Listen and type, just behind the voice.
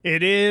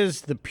It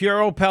is the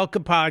Pure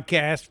Opelka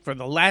podcast for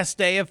the last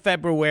day of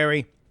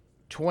February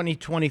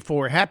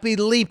 2024. Happy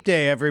Leap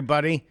Day,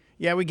 everybody.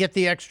 Yeah, we get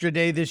the extra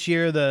day this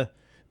year, the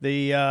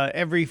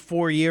every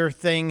 4-year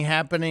thing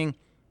happening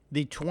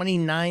the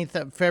 29th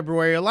of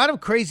February. A lot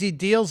of crazy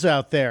deals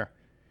out there,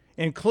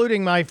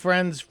 including my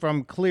friends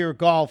from Clear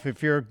Golf.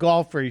 If you're a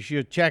golfer, you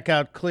should check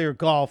out Clear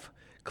Golf,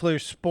 Clear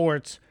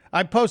Sports.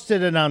 I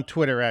posted it on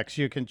Twitter X.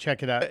 You can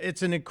check it out.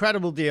 It's an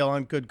incredible deal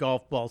on good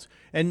golf balls.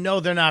 And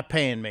no, they're not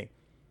paying me.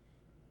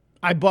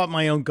 I bought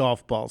my own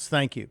golf balls.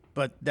 Thank you.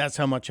 But that's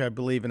how much I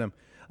believe in them.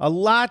 A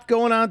lot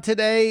going on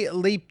today.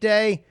 Leap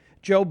Day.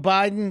 Joe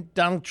Biden,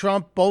 Donald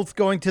Trump, both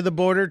going to the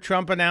border.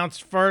 Trump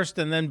announced first,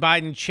 and then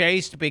Biden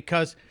chased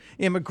because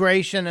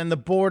immigration and the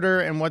border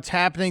and what's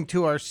happening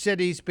to our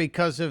cities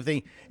because of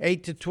the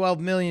 8 to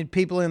 12 million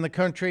people in the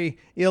country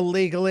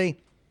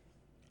illegally.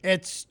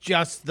 It's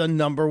just the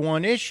number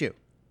one issue.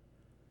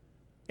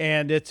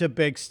 And it's a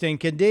big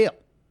stinking deal.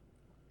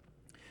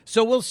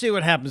 So we'll see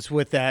what happens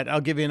with that.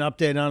 I'll give you an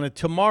update on it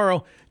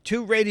tomorrow.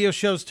 2 radio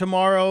shows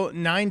tomorrow,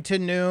 9 to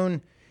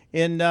noon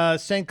in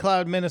St.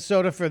 Cloud,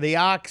 Minnesota for the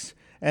Ox,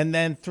 and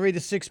then 3 to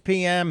 6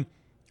 p.m.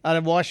 out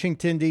of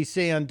Washington,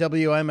 D.C. on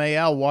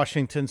WMAL,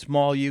 Washington's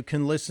Mall. You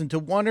can listen to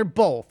one or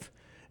both.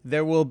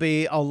 There will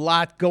be a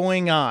lot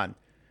going on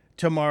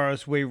tomorrow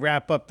as we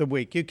wrap up the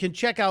week. You can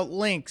check out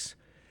links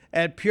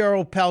at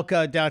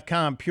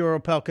pureopelka.com.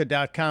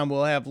 Pureopelka.com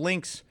will have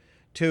links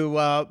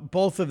to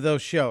both of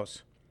those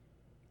shows,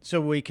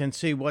 so we can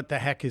see what the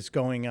heck is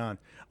going on.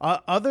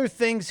 Other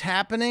things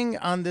happening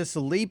on this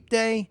Leap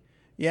Day.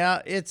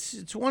 Yeah,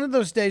 it's one of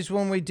those days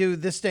when we do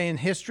this day in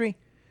history.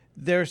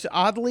 There's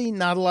oddly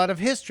not a lot of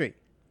history.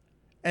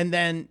 And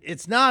then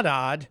it's not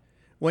odd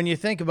when you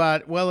think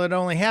about, well, it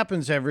only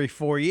happens every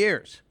 4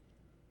 years.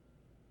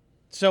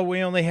 So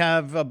we only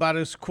have about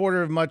a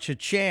quarter of much a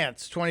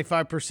chance,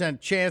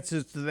 25%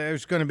 chances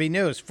there's going to be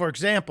news. For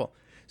example,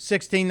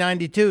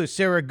 1692,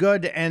 Sarah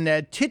Good and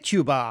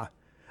Tituba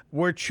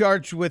were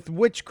charged with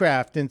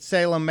witchcraft in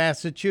Salem,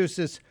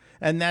 Massachusetts,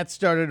 and that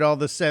started all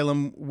the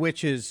Salem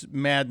witches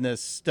madness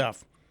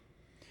stuff.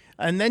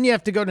 And then you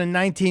have to go to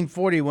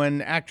 1940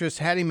 when actress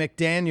Hattie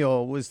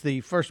McDaniel was the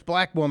first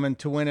black woman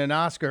to win an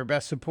Oscar,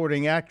 Best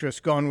Supporting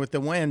Actress, Gone with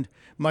the Wind.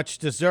 Much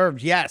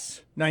deserved, yes,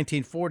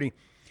 1940.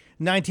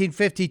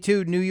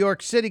 1952, New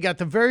York City got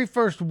the very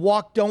first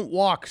Walk, Don't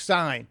Walk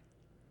sign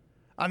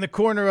on the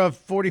corner of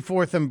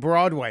 44th and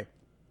Broadway.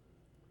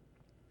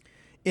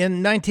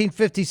 In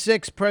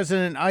 1956,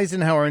 President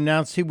Eisenhower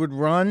announced he would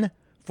run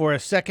for a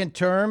second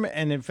term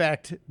and, in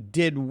fact,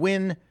 did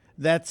win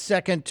that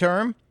second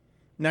term.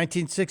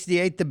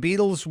 1968, the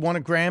Beatles won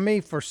a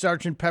Grammy for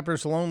Sgt.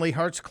 Pepper's Lonely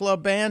Hearts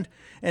Club Band.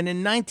 And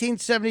in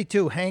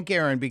 1972, Hank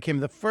Aaron became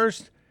the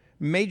first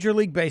Major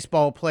League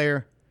Baseball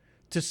player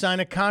to sign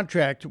a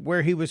contract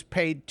where he was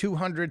paid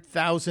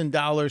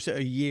 $200,000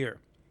 a year.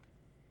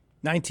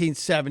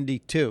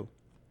 1972.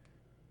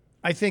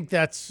 I think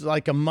that's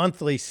like a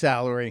monthly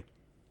salary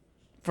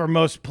for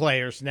most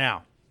players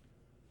now.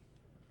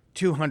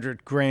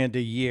 $200,000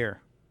 a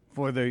year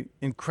for the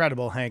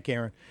incredible Hank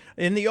Aaron.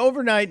 In the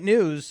overnight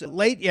news,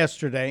 late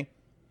yesterday,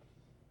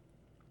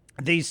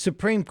 the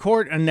Supreme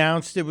Court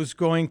announced it was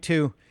going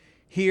to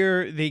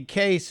hear the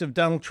case of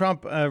Donald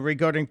Trump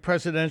regarding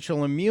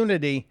presidential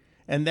immunity,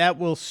 and that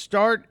will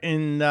start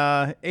in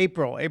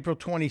April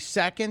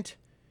 22nd.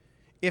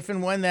 If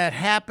and when that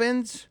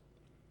happens,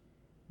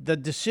 the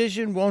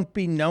decision won't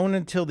be known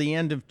until the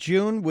end of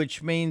June,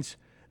 which means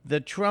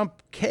the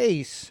Trump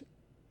case,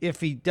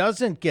 if he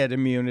doesn't get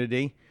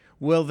immunity,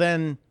 will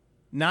then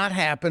not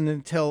happen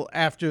until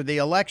after the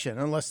election,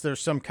 unless there's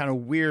some kind of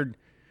weird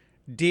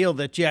deal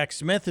that Jack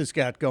Smith has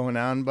got going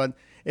on. But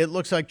it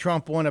looks like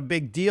Trump won a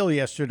big deal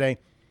yesterday.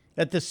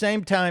 At the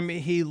same time,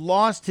 he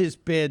lost his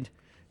bid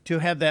to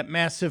have that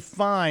massive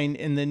fine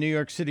in the New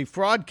York City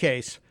fraud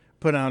case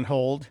put on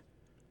hold.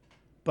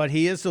 But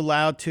he is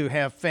allowed to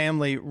have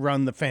family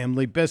run the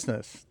family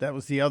business. That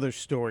was the other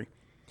story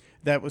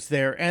that was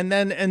there. And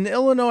then an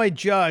Illinois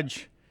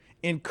judge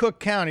in Cook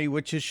County,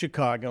 which is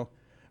Chicago,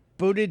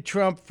 booted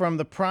Trump from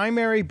the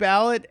primary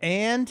ballot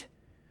and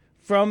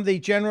from the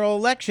general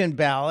election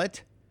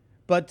ballot,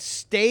 but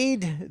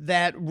stayed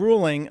that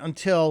ruling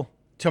until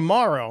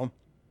tomorrow,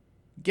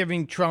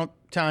 giving Trump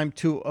time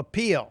to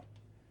appeal.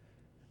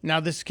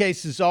 Now, this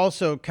case is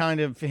also kind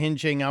of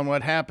hinging on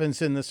what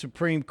happens in the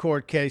Supreme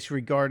Court case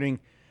regarding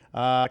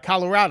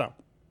Colorado,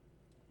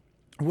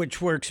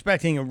 which we're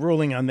expecting a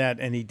ruling on that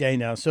any day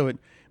now. So it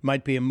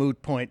might be a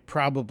moot point,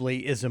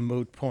 probably is a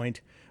moot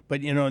point.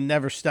 But,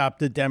 never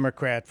stopped a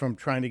Democrat from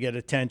trying to get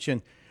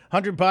attention.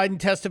 Hunter Biden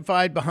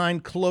testified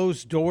behind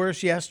closed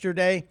doors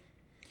yesterday.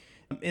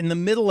 In the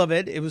middle of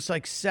it, it was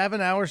like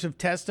 7 hours of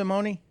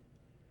testimony.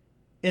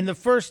 In the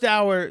first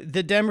hour,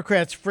 the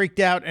Democrats freaked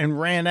out and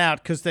ran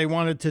out because they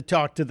wanted to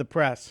talk to the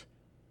press.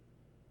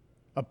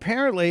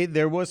 Apparently,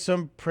 there was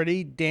some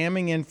pretty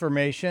damning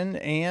information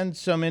and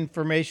some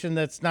information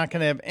that's not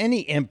going to have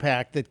any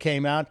impact that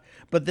came out.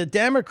 But the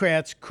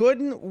Democrats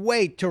couldn't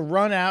wait to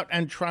run out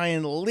and try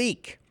and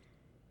leak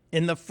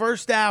in the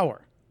first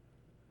hour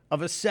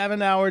of a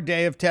 7-hour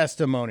day of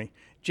testimony.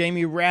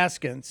 Jamie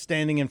Raskin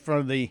standing in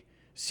front of the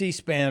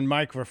C-SPAN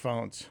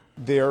microphones.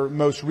 Their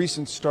most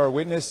recent star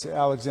witness,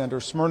 Alexander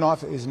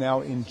Smirnov, is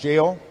now in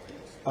jail,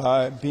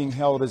 being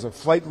held as a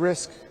flight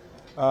risk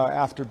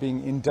after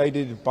being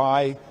indicted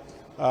by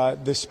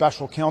the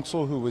special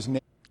counsel who was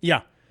named.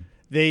 Yeah,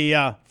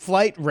 the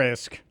flight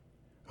risk,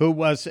 who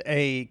was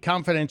a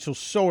confidential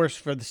source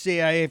for the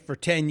CIA for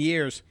 10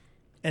 years,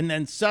 and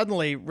then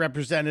suddenly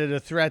represented a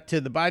threat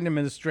to the Biden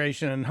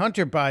administration and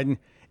Hunter Biden,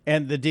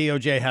 and the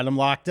DOJ had him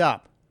locked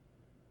up.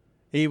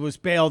 He was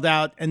bailed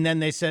out, and then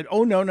they said,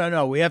 oh,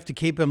 no, we have to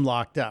keep him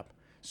locked up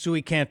so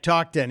he can't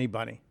talk to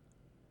anybody.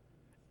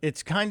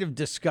 It's kind of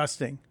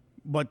disgusting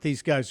what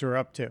these guys are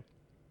up to.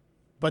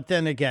 But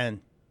then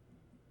again,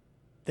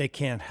 they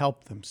can't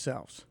help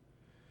themselves.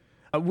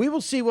 We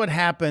will see what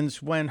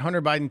happens when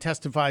Hunter Biden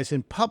testifies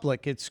in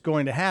public. It's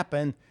going to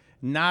happen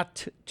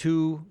not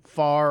too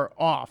far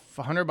off.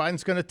 Hunter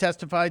Biden's going to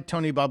testify.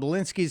 Tony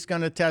Bobulinski's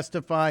going to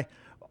testify.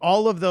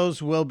 All of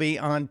those will be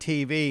on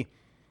TV.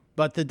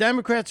 But the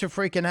Democrats are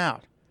freaking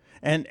out.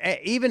 And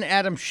even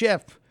Adam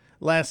Schiff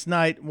last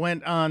night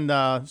went on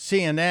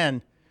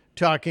CNN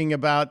talking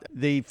about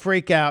the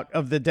freak out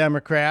of the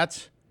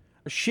Democrats.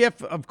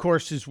 Schiff, of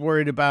course, is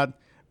worried about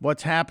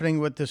what's happening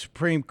with the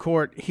Supreme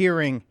Court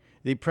hearing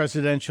the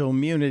presidential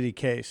immunity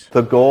case.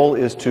 The goal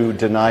is to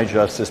deny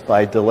justice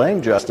by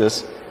delaying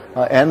justice,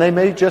 and they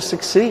may just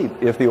succeed.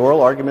 If the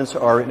oral arguments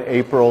are in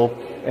April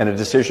and a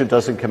decision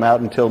doesn't come out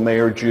until May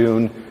or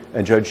June,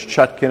 and Judge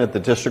Chutkan at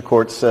the district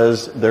court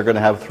says they're going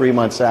to have 3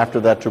 months after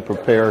that to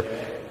prepare,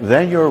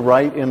 then you're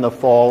right in the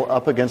fall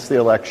up against the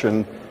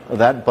election.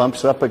 That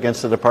bumps up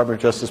against the Department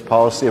of Justice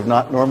policy of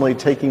not normally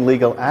taking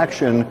legal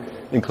action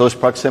in close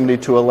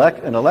proximity to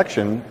an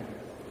election.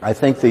 I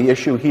think the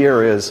issue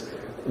here is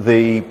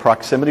the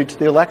proximity to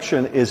the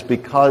election is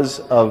because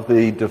of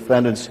the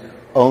defendant's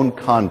own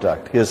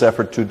conduct, his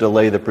effort to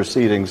delay the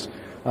proceedings.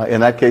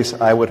 In that case,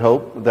 I would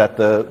hope that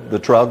the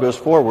trial goes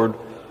forward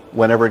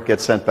whenever it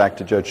gets sent back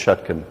to Judge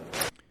Chutkan.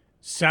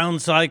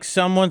 Sounds like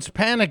someone's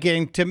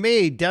panicking to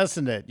me,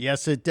 doesn't it?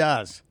 Yes, it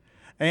does.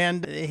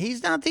 And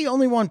he's not the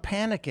only one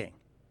panicking.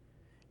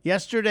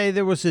 Yesterday,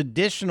 there was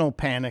additional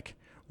panic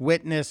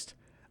witnessed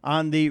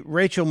on the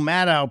Rachel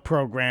Maddow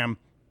program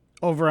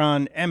over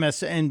on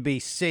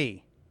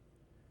MSNBC.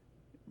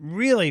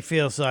 Really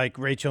feels like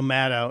Rachel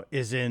Maddow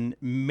is in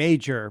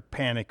major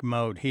panic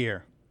mode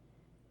here.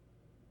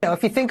 You know,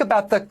 if you think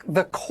about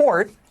the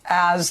court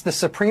as the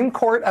Supreme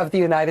Court of the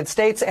United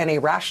States and a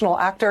rational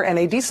actor and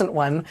a decent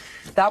one,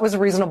 that was a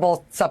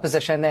reasonable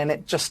supposition, and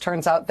it just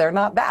turns out they're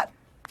not that.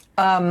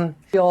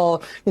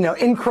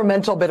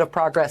 Incremental bit of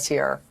progress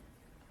here.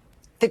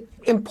 The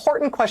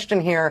important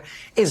question here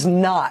is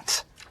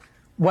not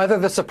whether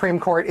the Supreme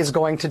Court is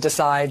going to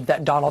decide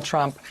that Donald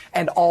Trump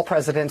and all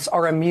presidents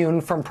are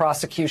immune from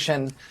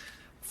prosecution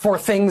for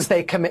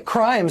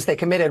crimes they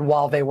committed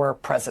while they were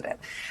president.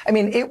 I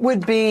mean, it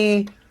would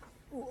be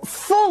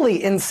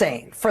fully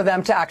insane for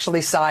them to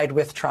actually side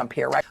with Trump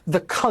here, right?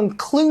 The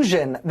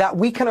conclusion that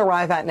we can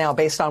arrive at now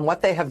based on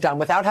what they have done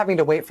without having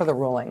to wait for the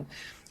ruling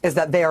is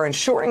that they are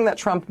ensuring that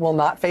Trump will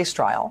not face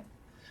trial.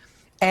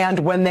 And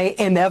when they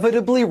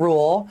inevitably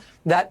rule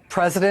that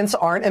presidents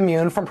aren't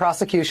immune from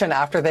prosecution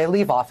after they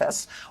leave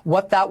office,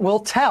 what that will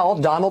tell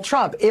Donald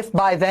Trump, if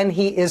by then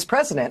he is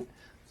president,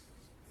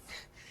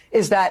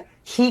 is that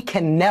he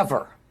can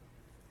never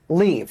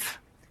leave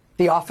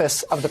the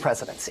office of the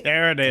presidency.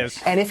 There it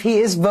is. And if he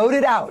is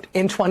voted out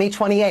in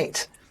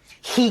 2028,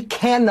 he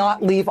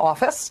cannot leave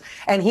office,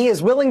 and he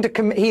is willing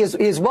to he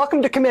is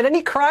welcome to commit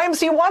any crimes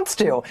he wants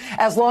to,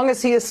 as long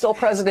as he is still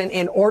president,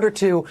 in order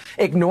to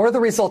ignore the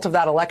result of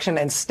that election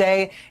and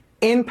stay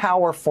in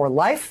power for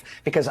life,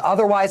 because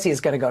otherwise he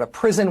is going to go to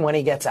prison when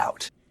he gets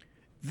out.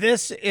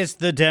 This is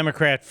the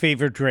Democrat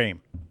fever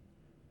dream.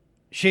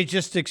 She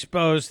just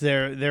exposed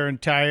their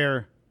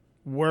entire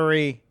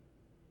worry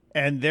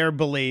and their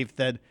belief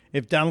that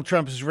if Donald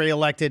Trump is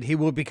reelected, he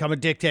will become a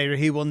dictator.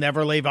 He will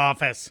never leave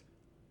office.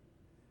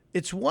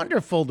 It's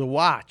wonderful to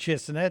watch,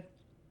 isn't it?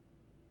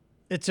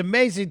 It's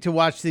amazing to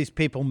watch these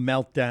people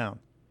melt down.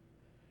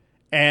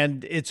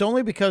 And it's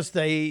only because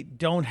they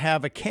don't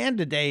have a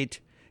candidate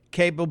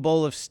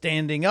capable of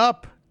standing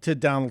up to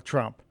Donald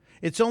Trump.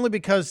 It's only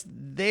because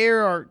they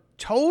are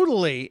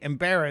totally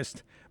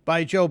embarrassed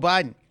by Joe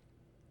Biden.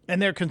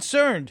 And they're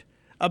concerned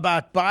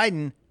about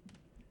Biden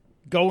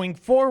going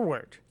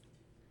forward.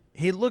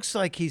 He looks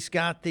like he's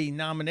got the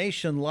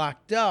nomination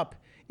locked up,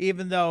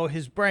 even though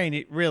his brain,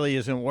 it really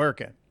isn't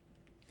working.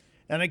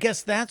 And I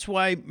guess that's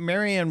why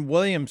Marianne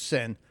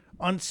Williamson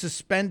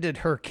unsuspended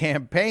her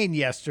campaign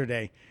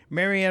yesterday.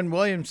 Marianne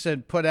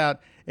Williamson put out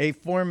a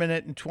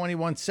 4-minute and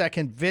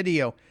 21-second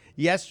video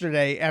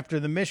yesterday after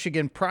the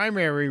Michigan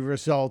primary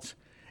results.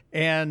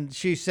 And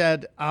she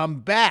said,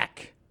 I'm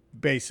back,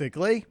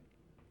 basically.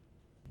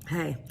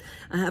 Hey,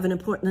 I have an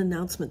important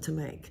announcement to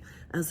make.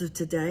 As of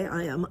today,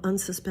 I am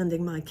unsuspending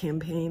my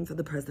campaign for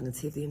the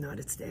presidency of the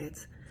United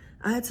States.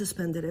 I had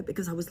suspended it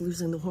because I was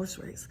losing the horse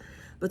race.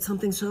 But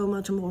something so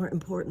much more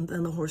important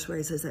than the horse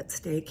race is at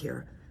stake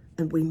here.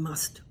 and we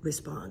must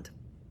respond.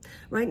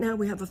 Right now,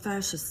 we have a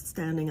fascist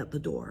standing at the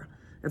door.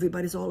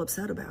 Everybody's all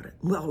upset about it.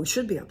 Well, we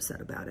should be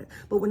upset about it,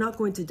 but we're not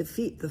going to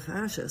defeat the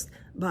fascist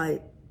by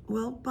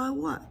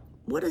what?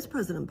 What is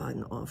President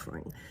Biden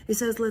offering? He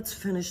says, let's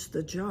finish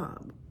the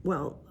job.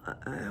 Well,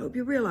 I hope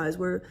you realize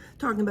we're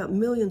talking about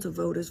millions of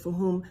voters for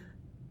whom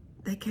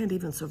they can't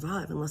even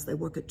survive unless they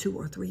work at 2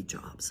 or 3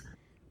 jobs.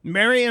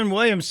 Marianne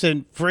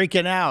Williamson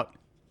freaking out.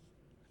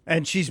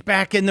 And she's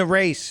back in the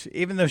race,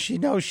 even though she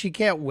knows she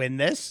can't win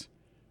this.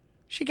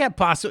 She can't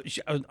possibly,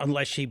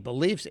 unless she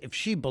believes. If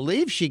she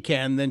believes she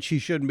can, then she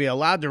shouldn't be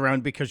allowed to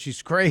run because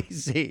she's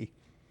crazy.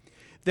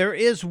 There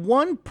is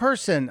one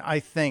person, I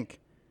think,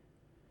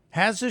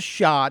 has a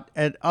shot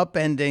at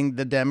upending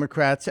the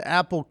Democrats'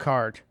 apple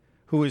cart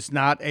who is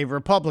not a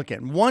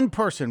Republican. One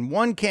person,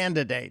 one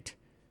candidate.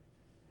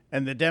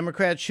 And the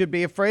Democrats should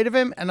be afraid of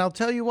him. And I'll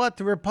tell you what,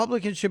 the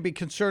Republicans should be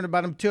concerned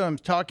about him too. I'm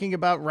talking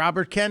about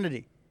Robert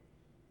Kennedy.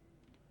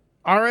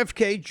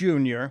 RFK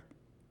Jr.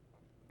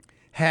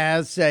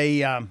 has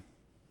a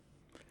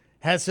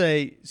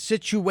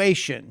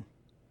situation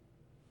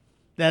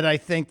that I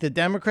think the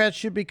Democrats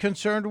should be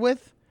concerned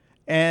with,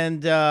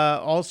 and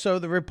also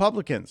the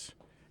Republicans.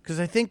 Because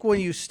I think when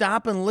you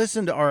stop and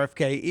listen to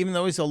RFK, even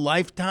though he's a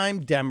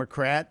lifetime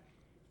Democrat,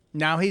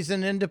 now he's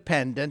an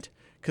independent,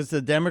 because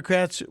the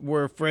Democrats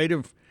were afraid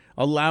of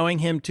allowing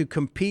him to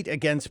compete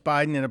against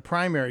Biden in a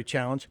primary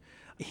challenge,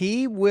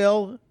 he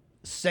will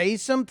say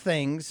some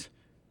things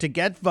to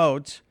get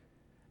votes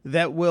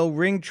that will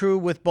ring true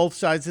with both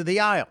sides of the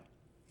aisle.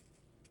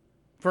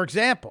 For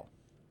example,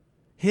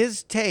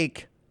 his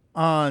take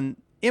on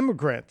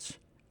immigrants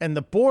and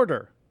the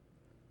border,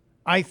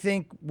 I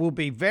think, will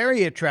be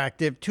very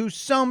attractive to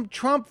some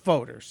Trump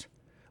voters.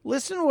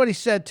 Listen to what he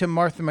said to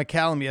Martha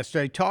McCallum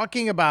yesterday,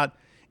 talking about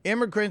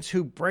immigrants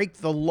who break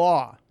the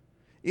law,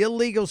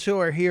 illegals who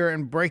are here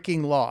and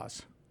breaking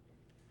laws.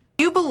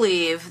 Do you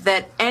believe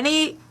that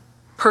any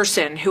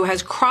person who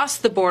has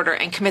crossed the border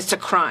and commits a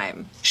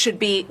crime should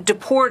be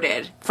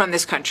deported from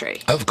this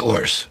country? Of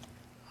course.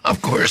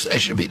 Of course they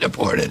should be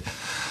deported.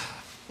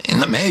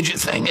 And the major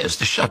thing is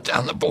to shut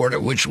down the border,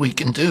 which we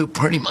can do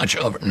pretty much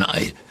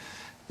overnight.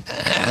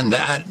 And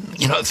that,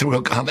 through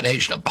a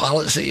combination of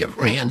policy of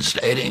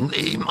reinstating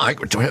the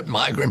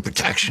Migrant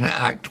Protection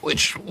Act,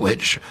 which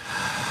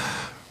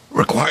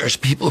requires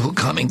people who are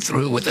coming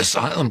through with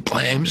asylum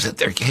claims that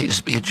their case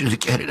be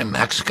adjudicated in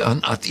Mexico,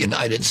 not the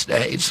United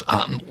States.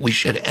 We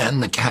should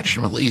end the catch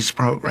and release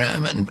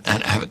program and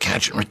have a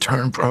catch and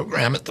return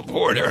program at the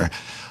border.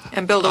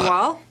 And build a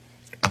wall?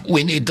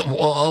 We need the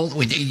wall.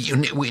 We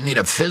need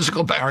a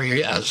physical barrier,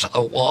 yes,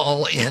 a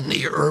wall in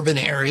the urban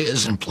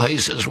areas and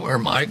places where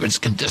migrants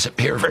can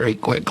disappear very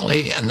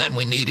quickly. And then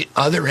we need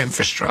other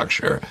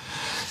infrastructure,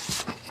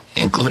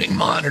 including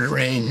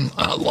monitoring,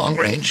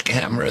 long-range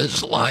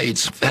cameras,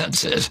 lights,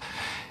 fences,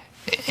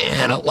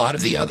 and a lot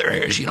of the other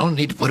areas. You don't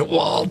need to put a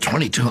wall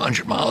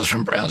 2,200 miles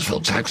from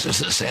Brownsville, Texas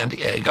to San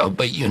Diego,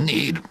 but you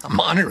need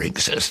monitoring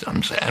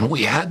systems. And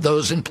we had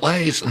those in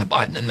place, and the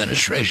Biden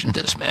administration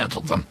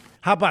dismantled them.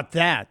 How about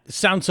that? It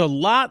sounds a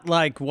lot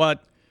like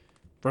what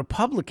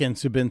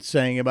Republicans have been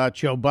saying about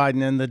Joe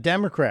Biden and the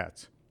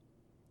Democrats.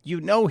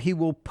 You know he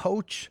will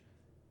poach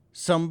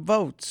some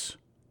votes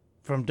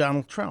from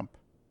Donald Trump.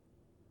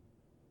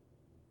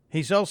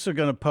 He's also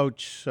going to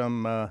poach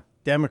some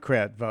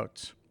Democrat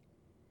votes,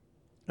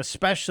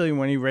 especially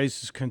when he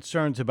raises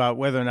concerns about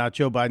whether or not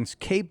Joe Biden's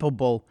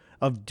capable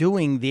of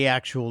doing the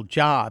actual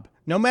job,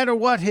 no matter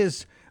what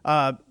his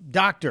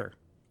doctor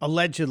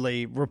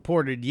allegedly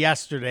reported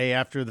yesterday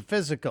after the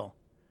physical.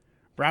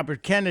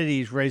 Robert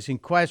Kennedy's raising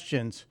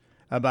questions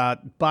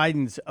about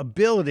Biden's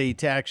ability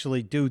to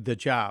actually do the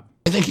job.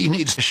 I think he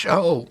needs to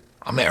show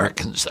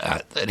Americans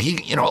that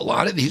he, a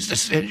lot of these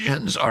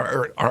decisions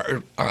are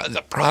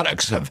the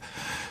products of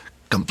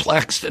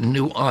complex and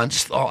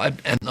nuanced thought,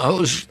 and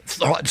those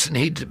thoughts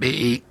need to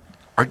be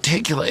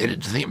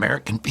articulated to the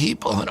American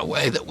people in a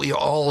way that we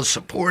all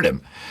support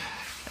him.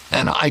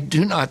 And I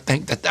do not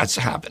think that that's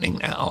happening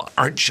now.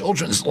 Our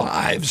children's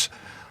lives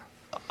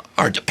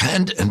are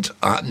dependent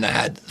on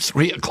that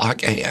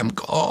 3:00 a.m.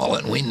 call,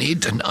 and we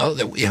need to know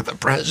that we have a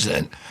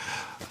president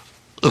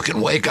who can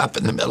wake up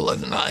in the middle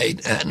of the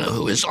night and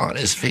who is on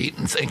his feet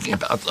and thinking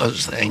about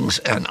those things.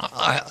 And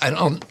I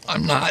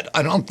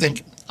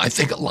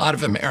think a lot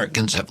of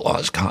Americans have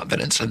lost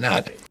confidence in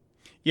that.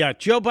 Yeah,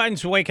 Joe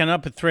Biden's waking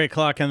up at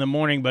 3:00 in the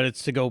morning, but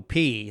it's to go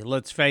pee.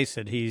 Let's face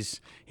it,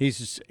 he's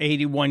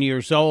 81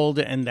 years old,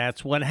 and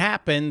that's what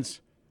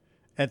happens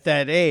at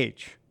that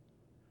age.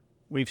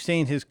 We've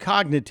seen his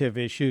cognitive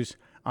issues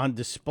on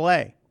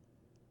display.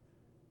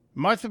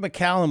 Martha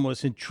McCallum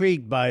was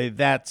intrigued by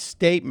that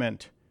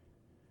statement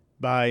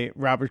by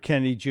Robert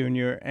Kennedy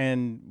Jr.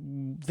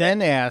 and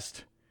then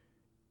asked,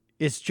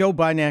 is Joe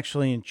Biden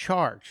actually in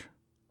charge?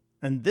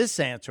 And this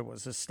answer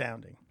was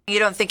astounding. You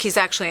don't think he's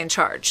actually in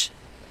charge?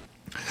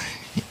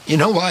 You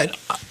know what?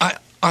 I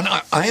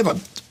have a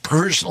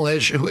personal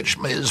issue, which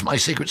is my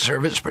Secret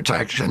Service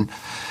protection.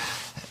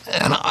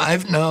 And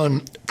I've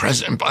known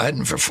President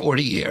Biden for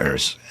 40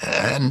 years,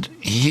 and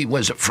he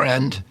was a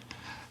friend.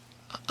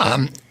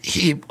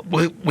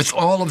 with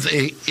all of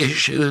the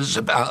issues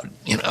about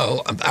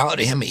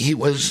him, he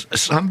was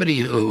somebody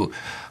who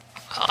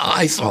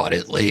I thought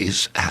at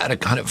least had a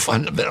kind of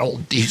fundamental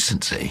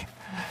decency.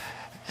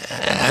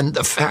 And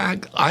the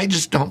fact, I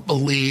just don't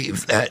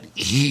believe that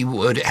he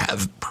would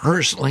have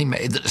personally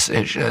made the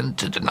decision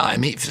to deny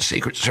me for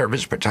Secret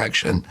Service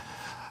protection.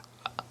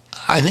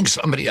 I think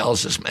somebody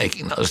else is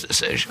making those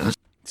decisions.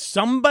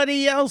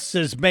 Somebody else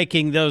is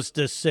making those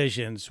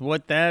decisions.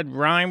 Would that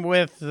rhyme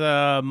with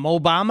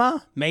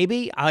Mobama?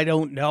 Maybe. I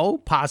don't know.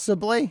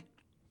 Possibly.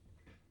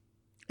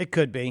 It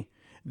could be.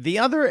 The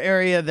other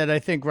area that I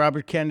think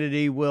Robert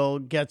Kennedy will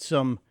get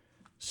some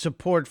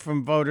support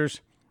from voters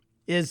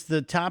is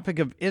the topic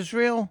of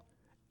Israel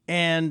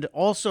and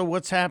also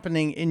what's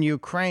happening in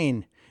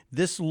Ukraine.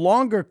 This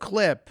longer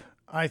clip,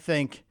 I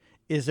think,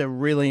 is a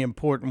really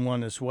important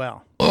one as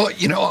well.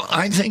 Well,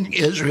 I think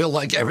Israel,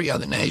 like every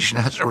other nation,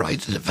 has a right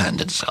to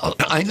defend itself.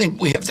 I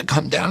think we have to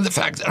come down to the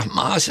fact that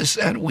Hamas has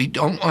said we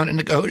don't want to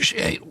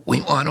negotiate.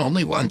 We want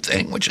only one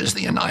thing, which is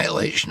the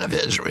annihilation of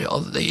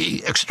Israel,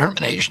 the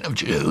extermination of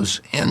Jews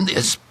in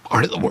this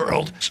part of the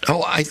world.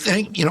 So I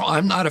think,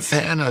 I'm not a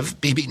fan of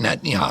Bibi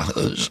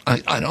Netanyahu's.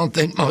 I don't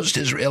think most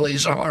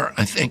Israelis are.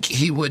 I think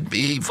he would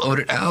be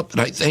voted out, but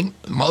I think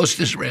most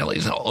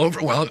Israelis are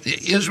overwhelmed.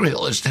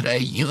 Israel is today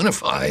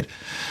unified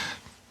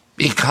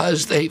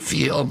because they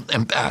feel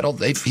embattled.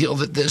 They feel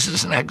that this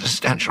is an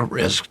existential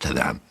risk to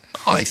them.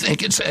 I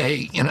think it's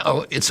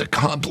a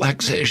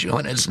complex issue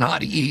and it's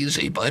not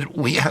easy, but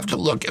we have to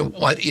look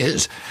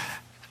at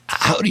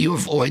how do you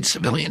avoid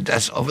civilian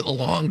deaths over the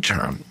long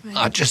term,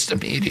 not just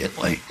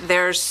immediately.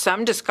 There's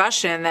some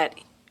discussion that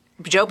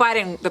Joe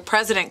Biden, the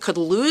president, could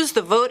lose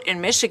the vote in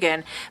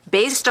Michigan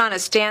based on a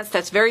stance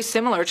that's very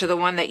similar to the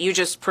one that you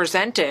just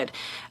presented,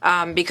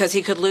 because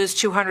he could lose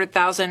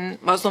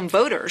 200,000 Muslim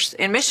voters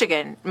in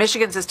Michigan.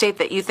 Michigan's a state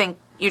that you think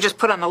you just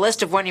put on the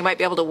list of one you might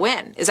be able to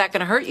win. Is that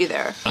going to hurt you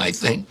there? I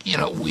think,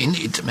 we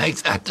need to make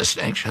that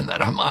distinction that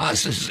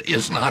Hamas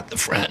is not the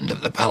friend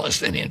of the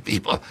Palestinian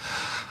people.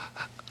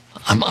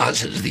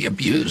 Hamas is the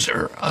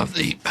abuser of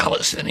the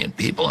Palestinian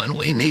people, and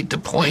we need to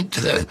point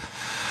to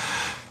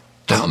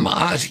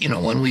Hamas,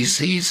 when we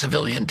see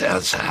civilian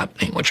deaths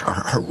happening, which are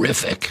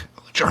horrific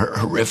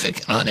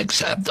and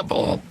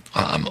unacceptable,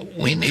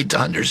 we need to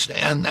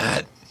understand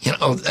that,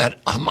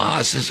 that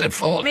Hamas is at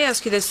fault. Let me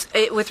ask you this.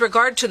 With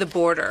regard to the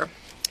border,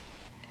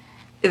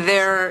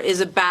 there is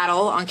a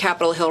battle on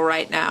Capitol Hill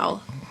right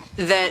now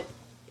that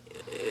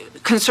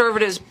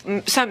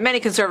many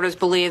conservatives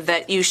believe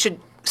that you should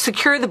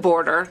secure the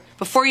border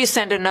before you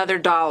send another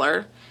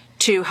dollar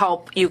to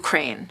help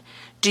Ukraine.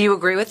 Do you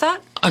agree with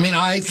that?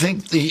 I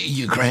think the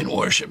Ukraine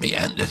war should be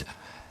ended.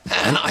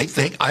 And I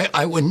think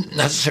I wouldn't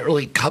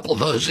necessarily couple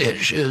those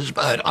issues,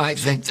 but I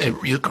think the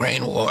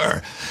Ukraine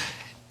war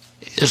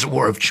is a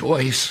war of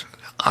choice,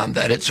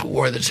 that it's a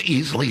war that's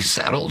easily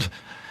settled,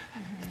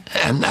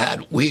 and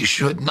that we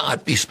should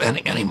not be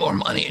spending any more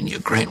money in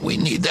Ukraine. We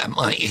need that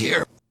money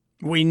here.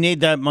 We need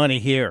that money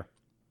here.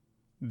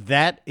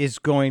 That is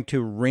going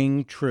to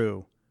ring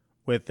true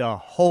with a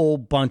whole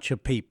bunch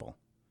of people.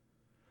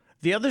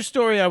 The other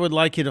story I would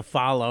like you to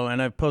follow,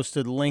 and I've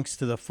posted links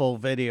to the full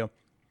video,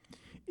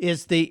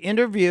 is the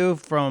interview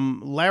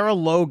from Lara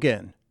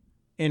Logan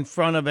in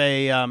front of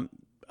a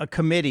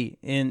committee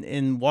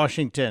in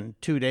Washington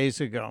 2 days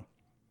ago.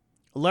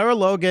 Lara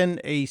Logan,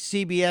 a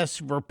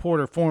CBS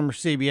reporter, former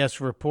CBS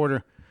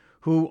reporter,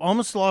 who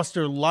almost lost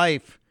her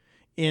life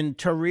in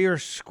Tahrir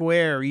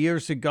Square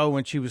years ago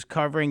when she was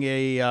covering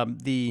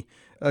the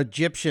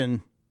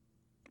Egyptian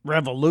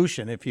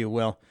revolution, if you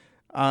will,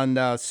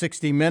 on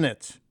 60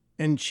 Minutes.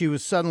 And she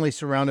was suddenly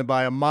surrounded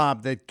by a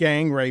mob that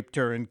gang raped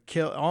her and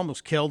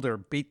almost killed her,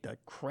 beat the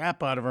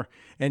crap out of her.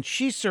 And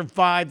she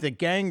survived the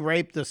gang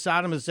rape, the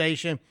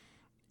sodomization,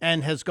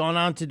 and has gone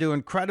on to do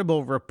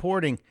incredible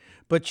reporting.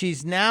 But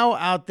she's now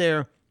out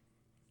there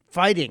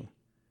fighting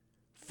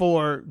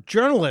for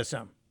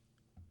journalism.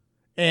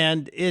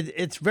 And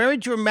it's very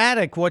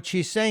dramatic what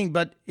she's saying,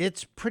 but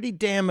it's pretty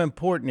damn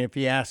important if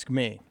you ask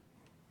me.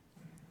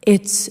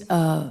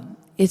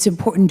 It's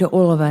important to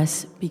all of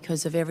us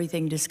because of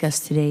everything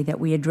discussed today that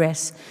we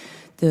address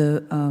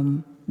the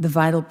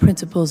vital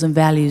principles and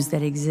values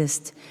that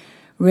exist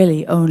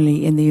really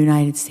only in the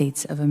United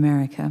States of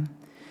America.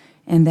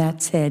 And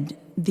that said,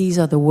 these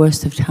are the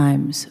worst of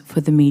times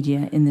for the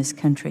media in this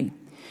country.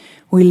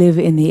 We live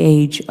in the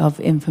age of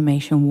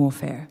information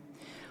warfare,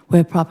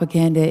 where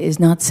propaganda is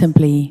not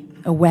simply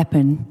a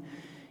weapon,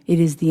 it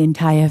is the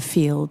entire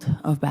field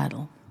of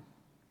battle.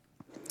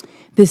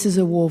 This is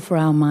a war for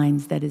our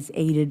minds that is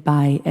aided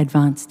by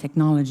advanced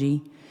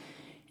technology,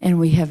 and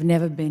we have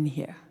never been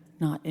here,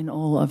 not in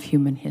all of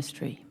human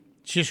history.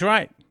 She's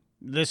right.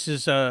 This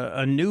is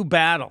a new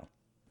battle,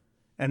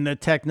 and the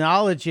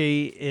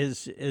technology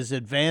is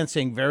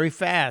advancing very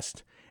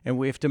fast, and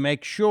we have to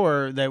make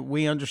sure that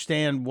we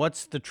understand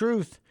what's the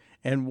truth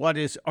and what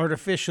is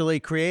artificially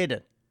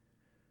created.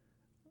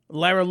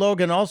 Lara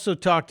Logan also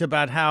talked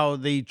about how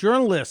the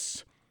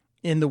journalists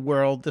in the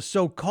world, the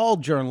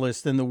so-called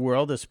journalists in the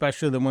world,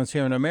 especially the ones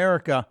here in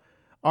America,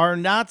 are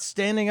not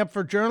standing up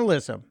for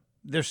journalism.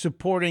 They're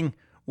supporting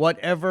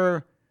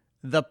whatever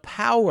the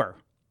power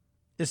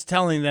is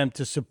telling them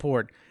to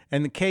support.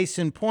 And the case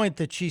in point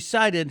that she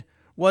cited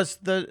was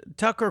the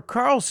Tucker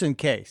Carlson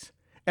case,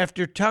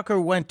 after Tucker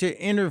went to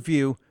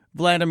interview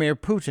Vladimir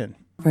Putin.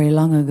 Very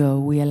long ago,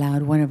 we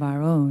allowed one of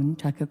our own,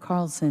 Tucker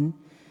Carlson,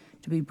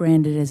 to be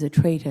branded as a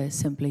traitor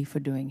simply for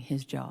doing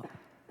his job.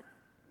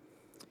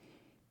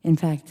 In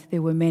fact,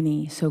 there were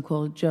many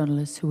so-called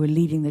journalists who were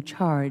leading the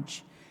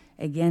charge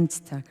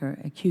against Tucker,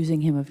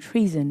 accusing him of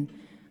treason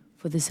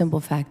for the simple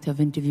fact of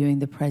interviewing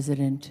the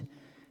president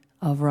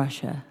of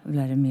Russia,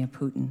 Vladimir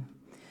Putin.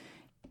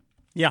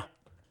 Yeah,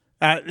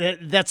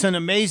 that's an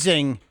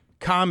amazing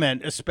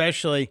comment,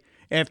 especially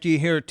after you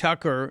hear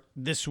Tucker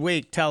this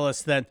week tell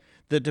us that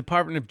the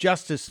Department of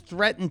Justice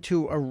threatened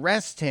to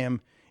arrest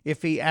him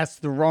if he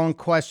asked the wrong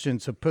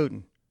questions of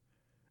Putin.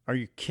 Are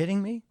you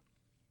kidding me?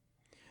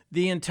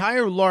 The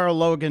entire Lara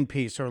Logan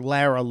piece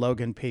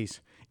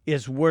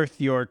is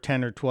worth your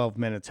 10 or 12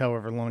 minutes,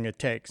 however long it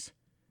takes.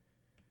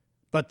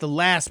 But the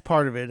last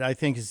part of it, I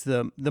think, is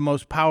the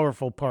most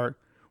powerful part,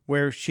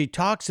 where she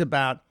talks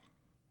about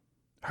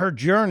her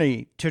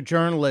journey to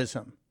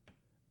journalism.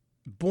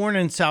 Born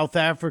in South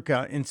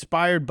Africa,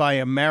 inspired by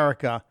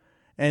America,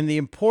 and the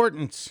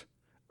importance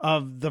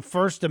of the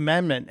First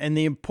Amendment and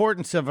the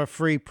importance of a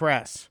free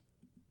press.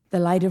 The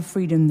light of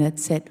freedom that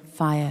set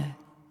fire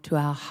to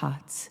our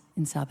hearts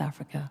in South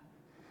Africa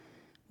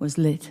was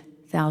lit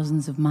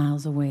thousands of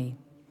miles away.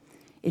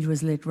 It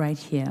was lit right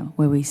here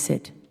where we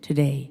sit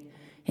today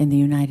in the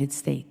United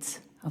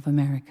States of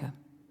America.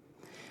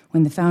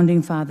 When the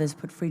Founding Fathers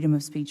put freedom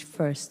of speech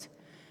first,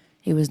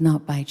 it was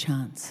not by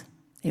chance,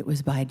 it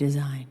was by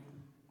design.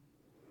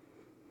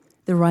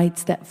 The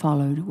rights that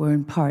followed were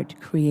in part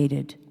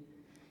created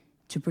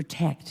to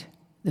protect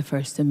the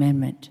First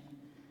Amendment.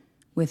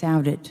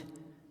 Without it,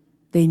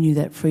 they knew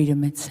that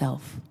freedom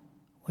itself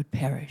would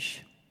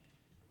perish.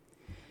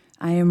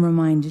 I am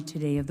reminded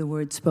today of the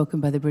words spoken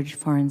by the British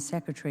Foreign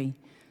Secretary,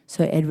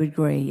 Sir Edward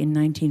Grey, in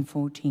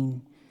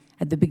 1914,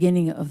 at the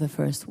beginning of the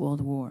First World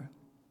War.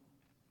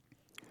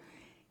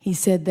 He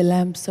said, "The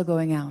lamps are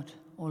going out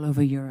all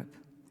over Europe.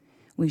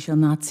 We shall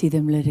not see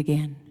them lit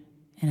again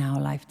in our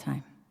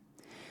lifetime.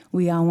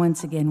 We are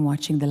once again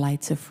watching the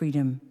lights of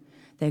freedom.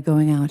 They're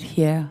going out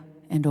here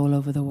and all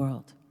over the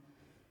world.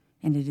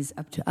 And it is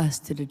up to us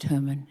to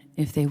determine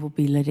if they will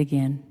be lit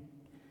again,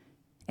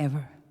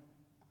 ever."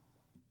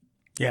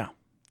 Yeah,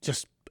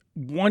 just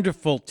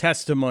wonderful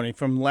testimony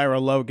from Lara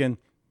Logan.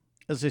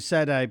 As I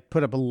said, I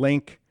put up a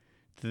link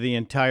to the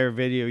entire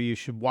video. You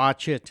should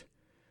watch it.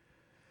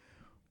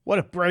 What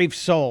a brave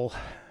soul.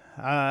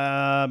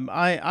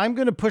 I'm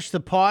going to push the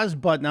pause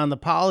button on the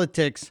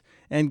politics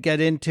and get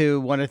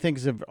into what I think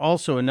is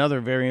also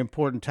another very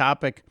important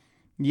topic.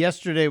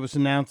 Yesterday it was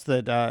announced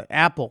that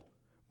Apple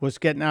was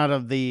getting out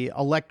of the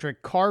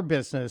electric car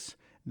business.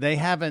 They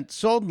haven't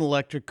sold an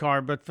electric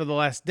car, but for the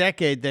last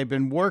decade they've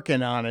been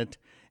working on it.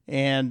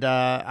 And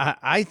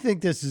I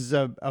think this is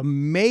a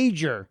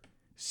major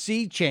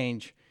sea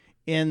change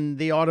in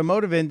the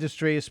automotive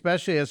industry,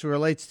 especially as it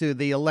relates to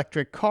the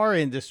electric car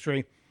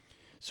industry.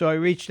 So I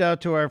reached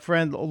out to our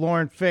friend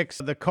Lauren Fix,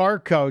 the car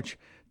coach,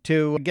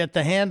 to get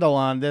the handle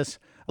on this.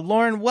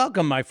 Lauren,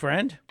 welcome, my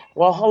friend.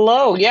 Well,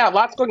 hello. Yeah,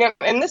 lots going on.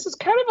 And this is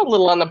kind of a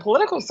little on the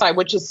political side,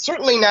 which is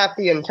certainly not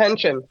the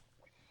intention.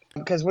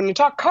 Because when you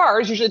talk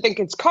cars, you usually think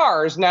it's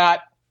cars,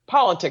 not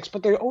politics.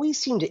 But they always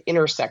seem to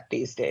intersect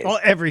these days. Well,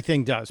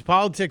 everything does.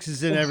 Politics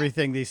is in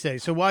everything these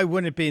days. So why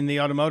wouldn't it be in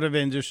the automotive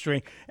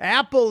industry?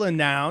 Apple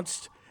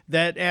announced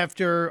that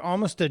after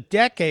almost a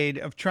decade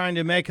of trying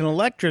to make an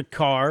electric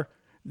car,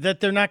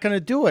 that they're not going to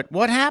do it.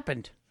 What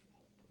happened?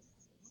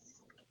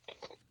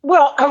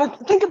 Well,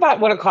 think about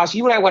what it costs.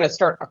 You and I want to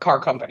start a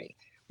car company.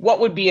 What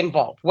would be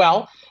involved?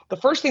 Well, the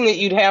first thing that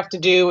you'd have to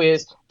do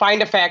is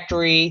find a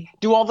factory,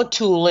 do all the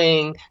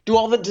tooling, do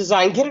all the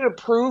design, get it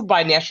approved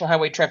by National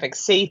Highway Traffic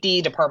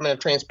Safety, Department of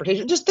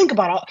Transportation. Just think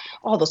about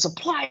all the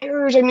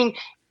suppliers. I mean,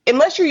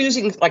 unless you're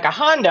using like a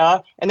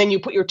Honda and then you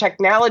put your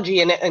technology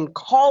in it and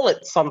call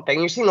it something,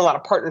 you're seeing a lot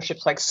of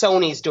partnerships like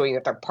Sony's doing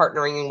it. They're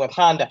partnering with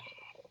Honda.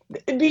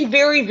 It'd be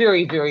very,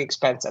 very, very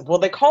expensive. Well,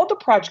 they called the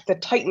project the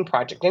Titan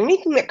Project. And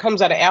anything that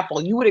comes out of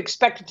Apple, you would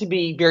expect it to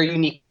be very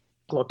unique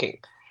looking,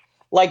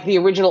 like the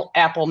original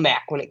Apple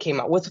Mac when it came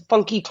out with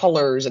funky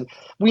colors. And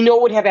we know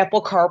it would have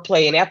Apple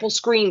CarPlay and Apple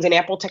screens and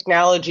Apple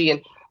technology.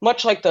 And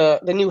much like the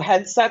new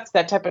headsets,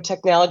 that type of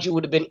technology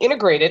would have been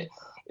integrated.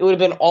 It would have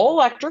been all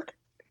electric.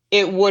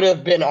 It would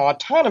have been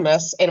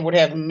autonomous and would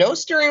have no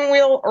steering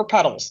wheel or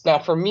pedals. Now,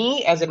 for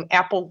me, as an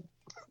Apple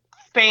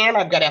fan,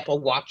 I've got Apple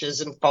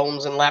watches and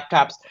phones and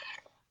laptops.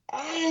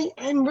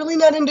 I'm really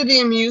not into the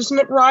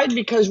amusement ride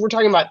because we're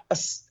talking about,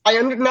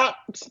 I'm not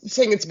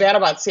saying it's bad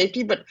about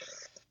safety, but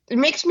it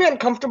makes me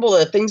uncomfortable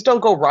that things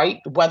don't go right.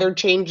 Weather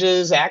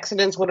changes,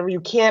 accidents, whatever.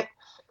 You can't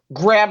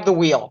grab the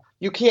wheel.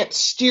 You can't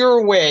steer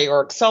away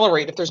or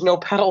accelerate if there's no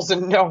pedals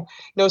and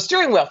no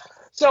steering wheel.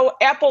 So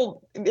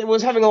Apple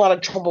was having a lot of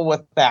trouble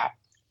with that.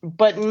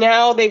 But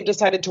now they've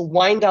decided to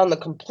wind down the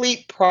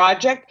complete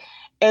project.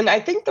 And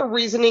I think the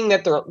reasoning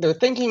that they're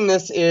thinking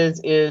this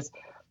is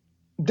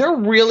they're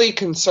really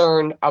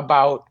concerned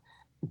about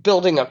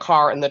building a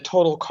car and the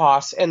total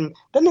cost. And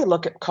then they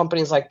look at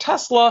companies like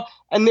Tesla,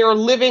 and they're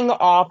living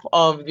off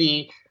of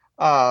the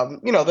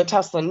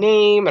Tesla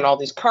name and all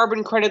these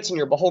carbon credits, and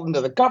you're beholden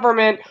to the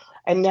government.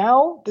 And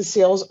now the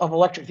sales of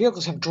electric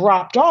vehicles have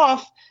dropped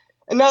off.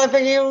 And now they're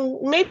thinking,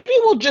 maybe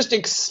we'll just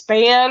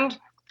expand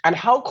on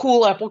how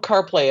cool Apple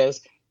CarPlay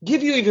is,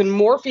 give you even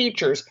more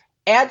features,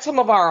 add some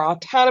of our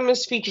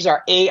autonomous features,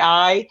 our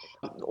AI,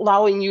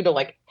 allowing you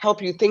to help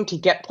you think to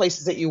get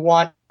places that you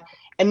want,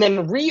 and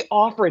then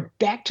re-offer it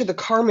back to the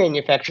car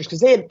manufacturers because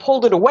they had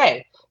pulled it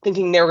away,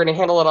 thinking they were going to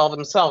handle it all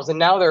themselves. And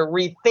now they're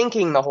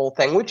rethinking the whole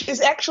thing, which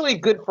is actually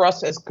good for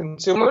us as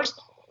consumers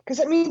because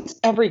it means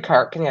every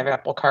car can have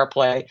Apple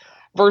CarPlay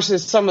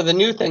versus some of the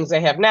new things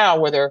they have now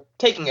where they're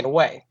taking it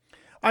away.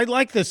 I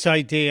like this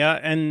idea,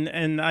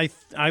 and I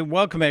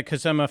welcome it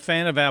because I'm a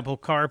fan of Apple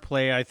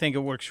CarPlay. I think it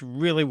works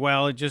really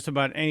well in just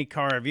about any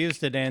car I've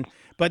used it in.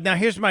 But now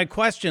here's my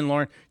question,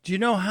 Lauren. Do you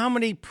know how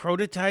many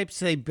prototypes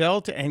they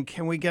built, and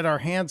can we get our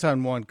hands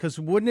on one? Because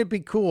wouldn't it be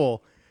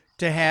cool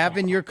to have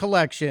in your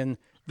collection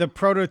the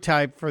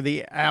prototype for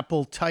the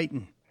Apple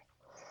Titan?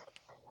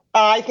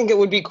 I think it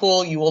would be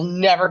cool. You will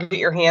never get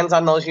your hands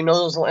on those.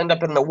 Those will end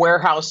up in the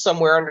warehouse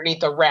somewhere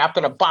underneath a wrap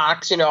in a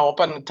box, up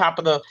on the top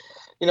of the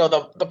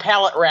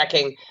pallet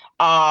racking,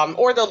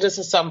 or they'll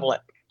disassemble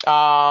it.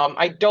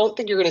 I don't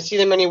think you're going to see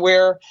them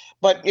anywhere.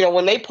 But,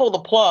 when they pull the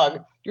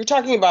plug, you're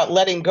talking about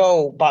letting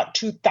go about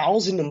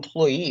 2,000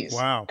 employees.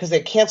 Wow. Because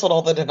they canceled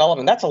all the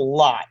development. That's a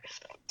lot.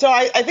 So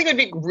I think it'd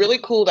be really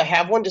cool to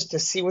have one just to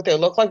see what they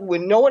look like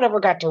when no one ever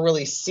got to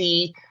really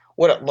see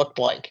what it looked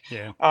like.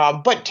 Yeah.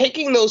 But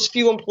taking those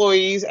few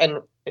employees and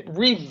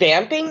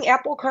revamping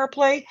Apple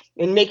CarPlay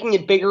and making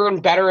it bigger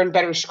and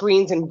better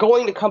screens and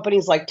going to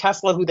companies like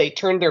Tesla, who they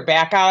turned their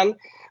back on,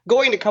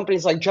 going to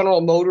companies like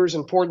General Motors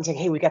and Ford and saying,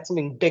 hey, we got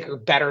something bigger,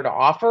 better to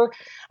offer.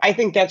 I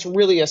think that's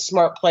really a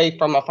smart play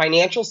from a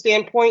financial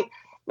standpoint,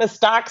 a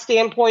stock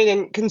standpoint,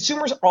 and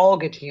consumers all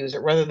get to use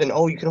it rather than,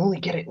 you can only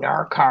get it in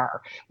our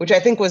car, which I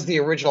think was the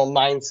original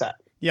mindset.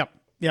 Yep.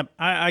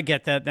 I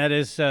get that. That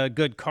is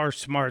good car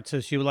smarts,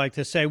 as you like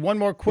to say. One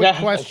more quick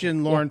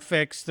question, Lauren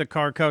Fix, the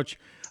car coach.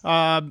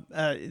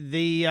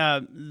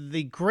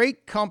 The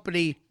great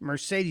company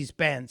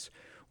Mercedes-Benz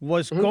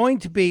was going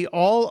to be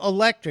all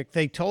electric.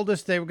 They told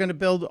us they were going to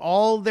build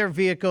all their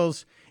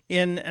vehicles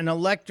in an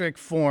electric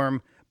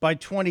form by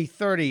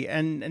 2030,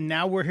 and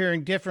now we're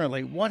hearing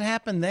differently. What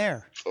happened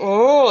there?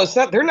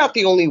 They're not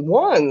the only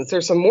ones.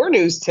 There's some more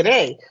news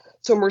today.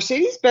 So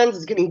Mercedes-Benz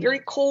is getting very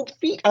cold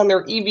feet on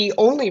their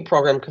EV-only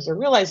program because they're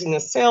realizing the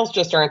sales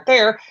just aren't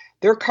there.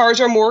 Their cars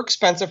are more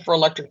expensive for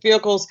electric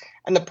vehicles,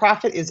 and the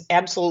profit is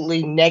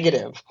absolutely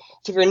negative.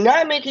 So if you're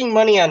not making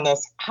money on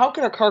this, how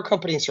can a car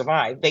company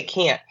survive? They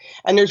can't.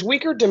 And there's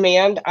weaker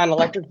demand on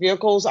electric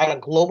vehicles on a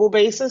global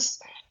basis,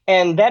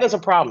 and that is a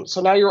problem.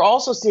 So now you're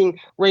also seeing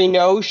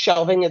Renault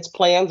shelving its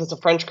plans. It's a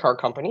French car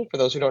company, for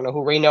those who don't know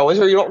who Renault is,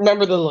 or you don't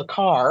remember the Le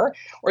Car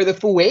or the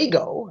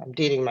Fuego. I'm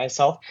dating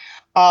myself.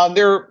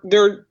 They're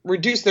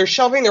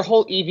shelving their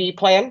whole EV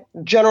plan.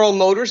 General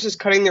Motors is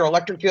cutting their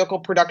electric vehicle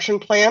production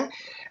plan.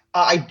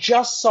 I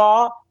just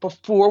saw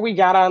before we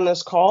got on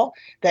this call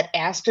that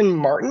Aston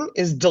Martin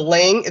is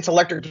delaying its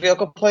electric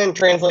vehicle plan.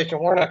 Translation,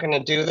 we're not going to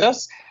do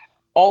this.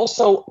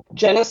 Also,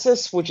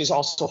 Genesis, which is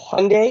also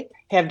Hyundai,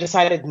 have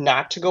decided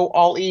not to go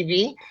all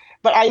EV.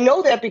 But I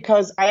know that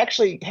because I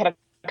actually had a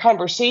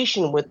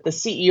conversation with the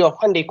CEO of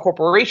Hyundai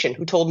Corporation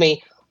who told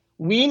me,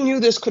 we knew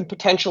this could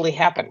potentially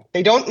happen.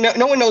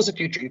 No one knows the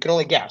future. You can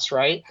only guess,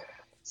 right?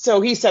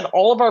 So he said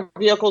all of our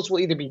vehicles will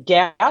either be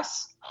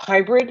gas,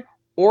 hybrid,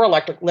 or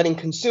electric, letting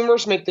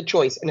consumers make the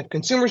choice. And if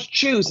consumers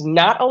choose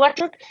not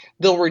electric,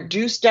 they'll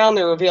reduce down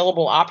their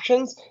available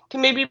options to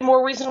maybe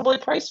more reasonably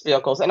priced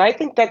vehicles. And I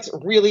think that's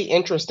really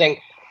interesting.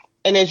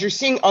 And as you're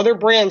seeing other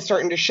brands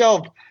starting to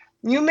shelve,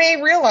 you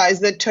may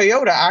realize that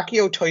Toyota,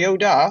 Akio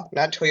Toyoda,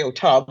 not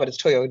Toyota, but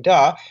it's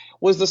Toyota,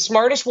 was the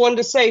smartest one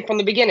to say from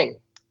the beginning,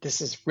 this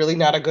is really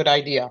not a good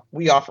idea.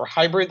 We offer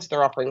hybrids.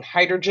 They're offering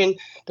hydrogen.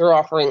 They're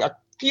offering a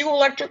few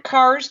electric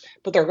cars,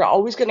 but they're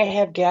always going to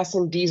have gas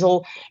and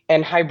diesel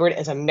and hybrid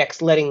as a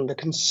mix, letting the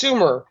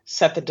consumer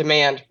set the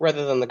demand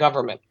rather than the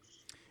government.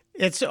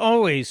 It's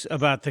always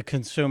about the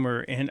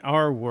consumer in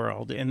our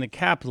world, in the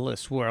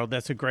capitalist world.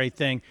 That's a great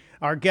thing.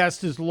 Our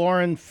guest is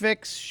Lauren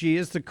Fix. She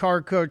is the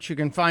car coach. You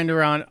can find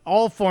her on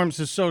all forms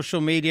of social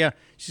media.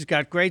 She's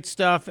got great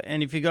stuff.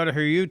 And if you go to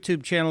her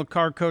YouTube channel,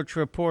 Car Coach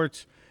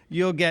Reports,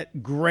 you'll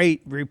get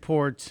great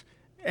reports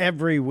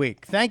every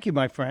week. Thank you,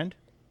 my friend.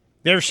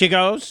 There she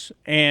goes.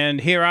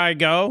 And here I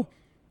go.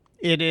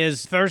 It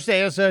is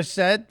Thursday, as I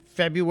said,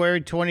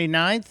 February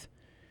 29th.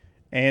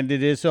 And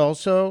it is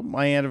also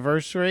my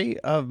anniversary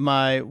of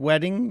my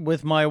wedding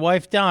with my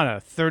wife, Donna,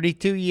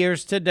 32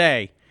 years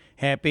today.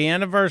 Happy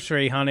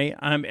anniversary, honey.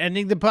 I'm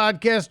ending the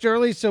podcast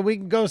early so we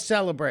can go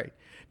celebrate.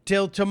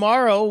 Till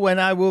tomorrow, when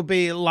I will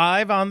be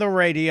live on the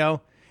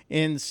radio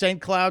in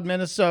St. Cloud,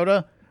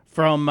 Minnesota,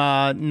 from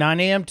 9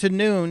 a.m. to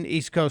noon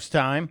East Coast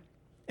time.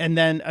 And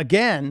then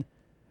again,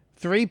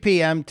 3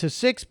 p.m. to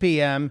 6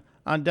 p.m.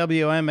 on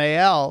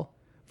WMAL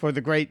for the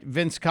great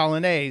Vince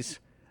Colonnese.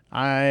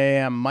 I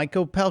am Mike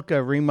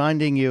Opelka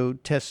reminding you,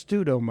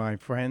 testudo, my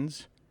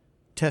friends,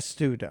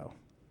 testudo.